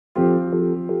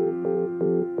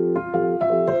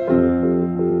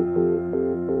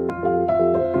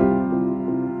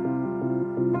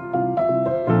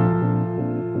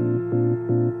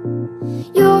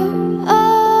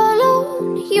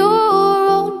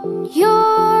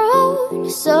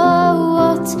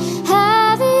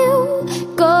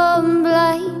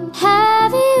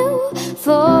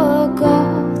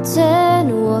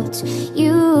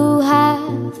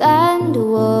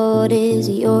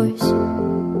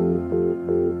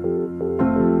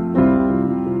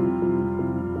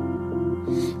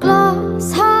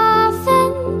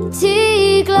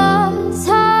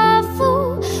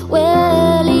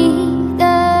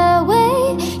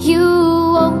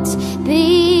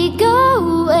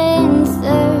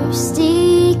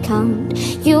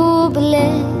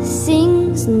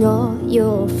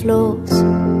your flaws.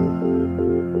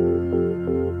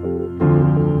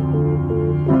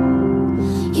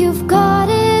 You've got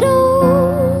it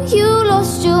all, you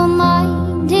lost your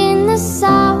mind in the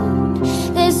sound.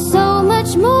 There's so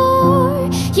much more,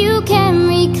 you can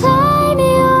reclaim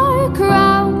your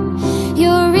crown.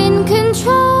 You're in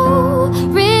control,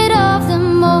 rid of the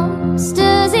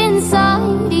monsters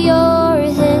inside your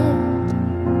head.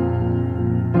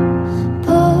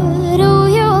 Put all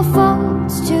your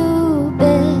faults to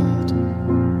bed.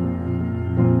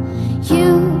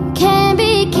 You can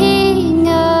be king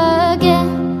again.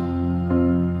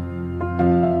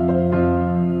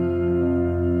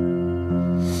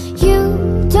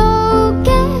 You don't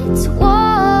get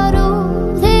what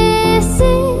all this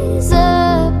is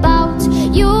about.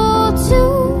 You're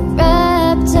too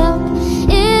wrapped up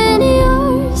in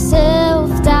your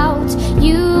self-doubt.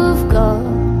 You've got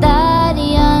that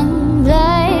young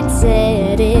blood,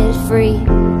 set it free.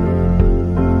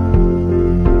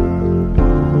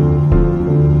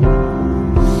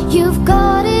 You've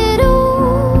got it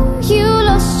all, you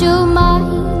lost your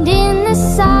mind in the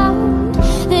sound.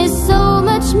 There's so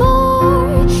much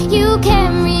more, you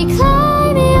can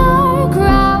reclaim your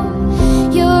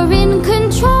crown. You're in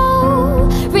control,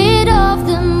 rid of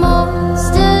the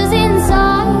monsters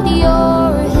inside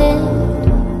your head.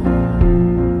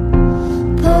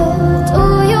 Put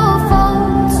all your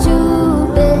faults to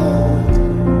bed.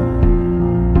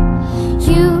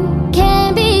 You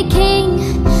can be king,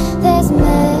 there's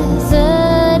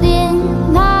method in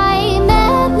my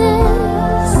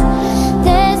madness.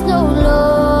 There's no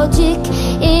logic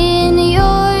in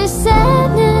your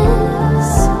sadness.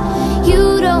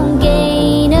 You don't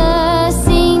gain a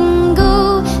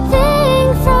single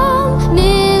thing from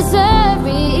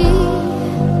misery.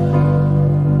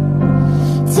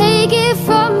 Take it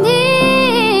from me.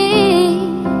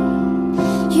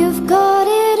 You've got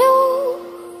it all,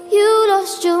 you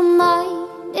lost your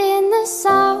mind in the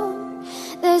sound.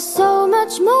 There's so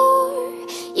much more,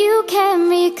 you can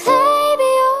reclaim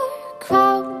your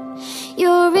crown.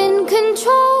 You're in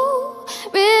control,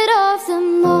 rid of the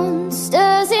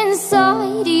monsters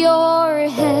inside your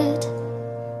head.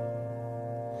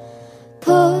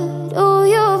 Put all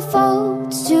your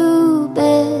faults to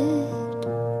bed.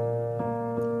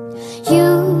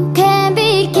 You can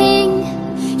be king,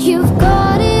 you've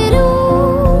got it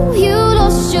all, you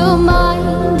lost your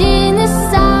mind in the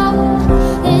sound.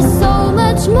 There's so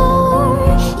much more,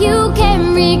 you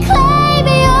can reclaim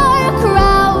your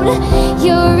crown.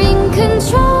 You're